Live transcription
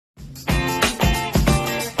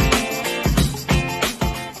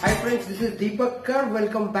friends, this is Deepak Kar.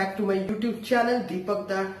 Welcome back to my YouTube channel Deepak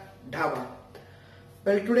the Dhaba.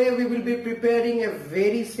 Well, today we will be preparing a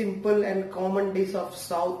very simple and common dish of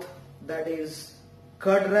South, that is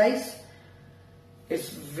curd rice.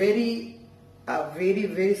 It's very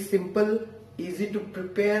simple, easy to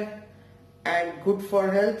prepare and good for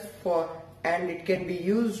health and it can be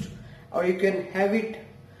used or you can have it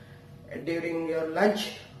during your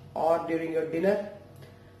lunch or during your dinner.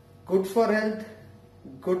 Good for health,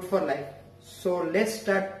 good for life. So let's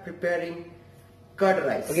start preparing curd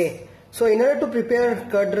rice. Okay, so in order to prepare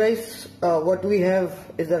curd rice, what we have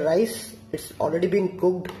is the rice. It's already been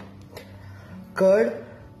cooked, curd,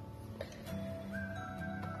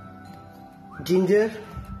 ginger,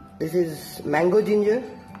 this is mango ginger,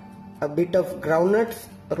 a bit of groundnuts,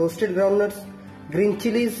 roasted groundnuts, green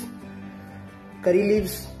chilies, curry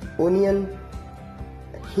leaves, onion,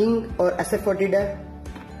 hing or asafoetida,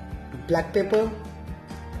 black pepper,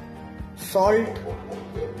 salt,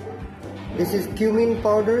 this is cumin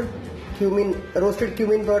powder, roasted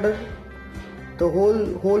cumin powder, the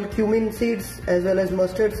whole cumin seeds as well as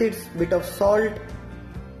mustard seeds, bit of salt,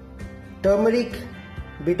 turmeric,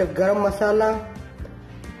 bit of garam masala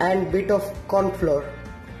and bit of corn flour.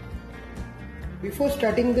 Before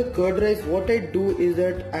starting the curd rice, what I do is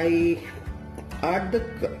that I add the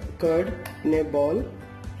curd in a bowl.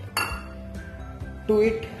 To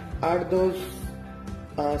it add those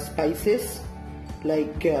spices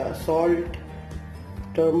like salt,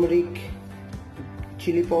 turmeric,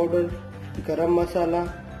 chili powder, garam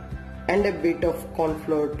masala and a bit of corn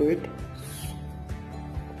flour to it.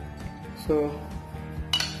 So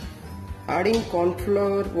adding corn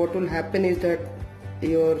flour, what will happen is that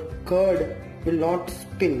your curd will not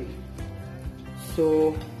spill.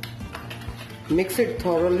 So mix it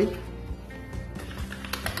thoroughly.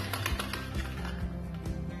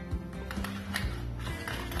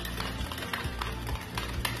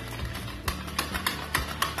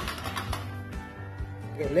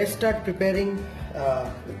 Okay, let's start preparing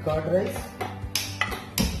the curd rice.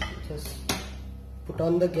 Just put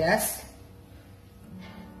on the gas.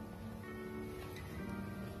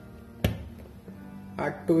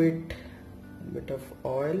 Add to it a bit of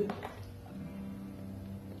oil.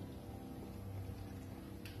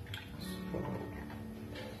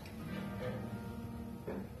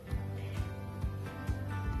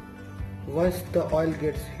 Once the oil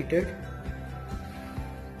gets heated,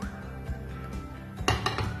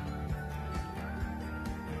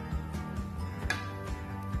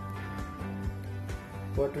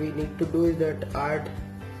 what we need to do is that add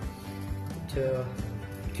the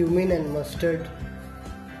cumin and mustard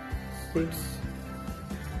seeds.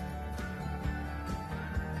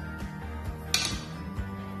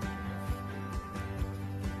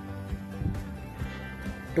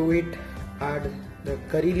 To it add the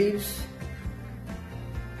curry leaves,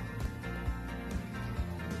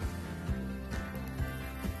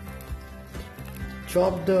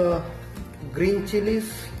 chop the green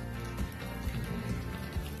chilies,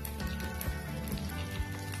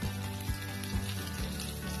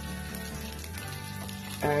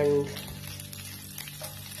 and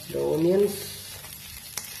the onions,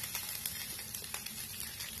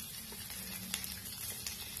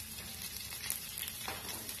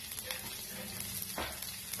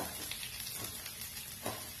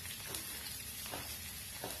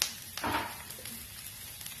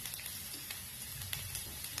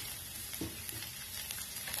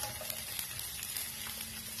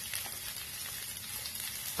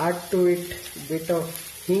 add to it bit of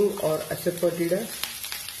hing or asafoetida,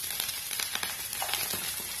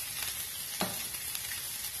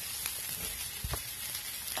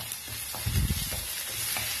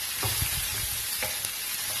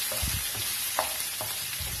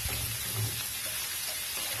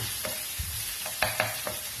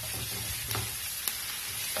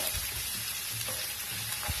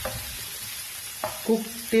 cook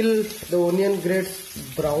till the onion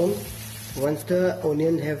gets brown. Once the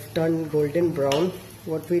onion have turned golden brown,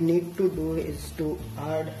 what we need to do is to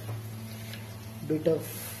add bit of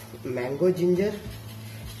mango ginger,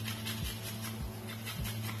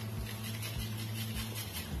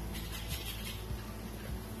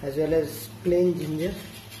 as well as plain ginger.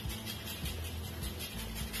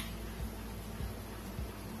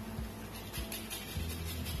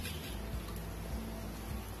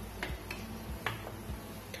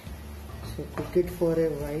 So cook it for a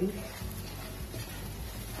while.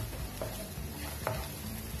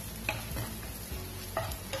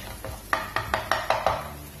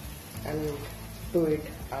 And to it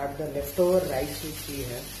add the leftover rice which we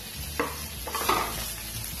have.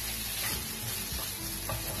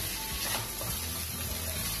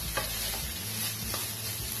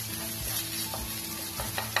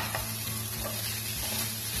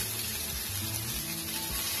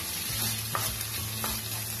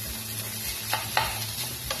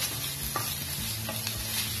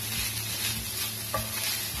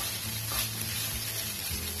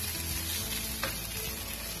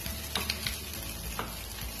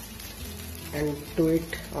 and to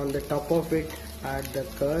it, on the top of it, add the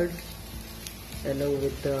curd along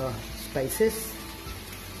with the spices.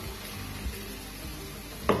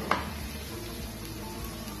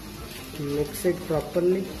 Mix it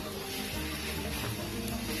properly.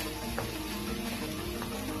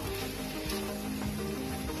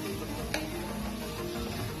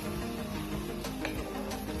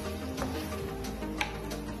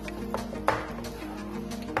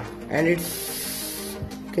 And it's,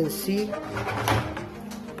 you can see, you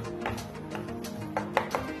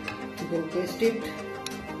can taste it.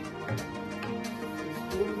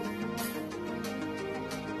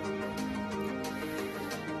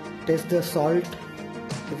 Taste the salt,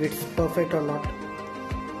 if it's perfect or not.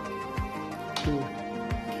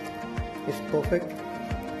 It's perfect.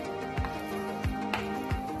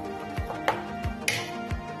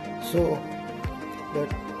 So the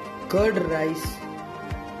curd rice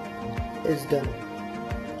is done.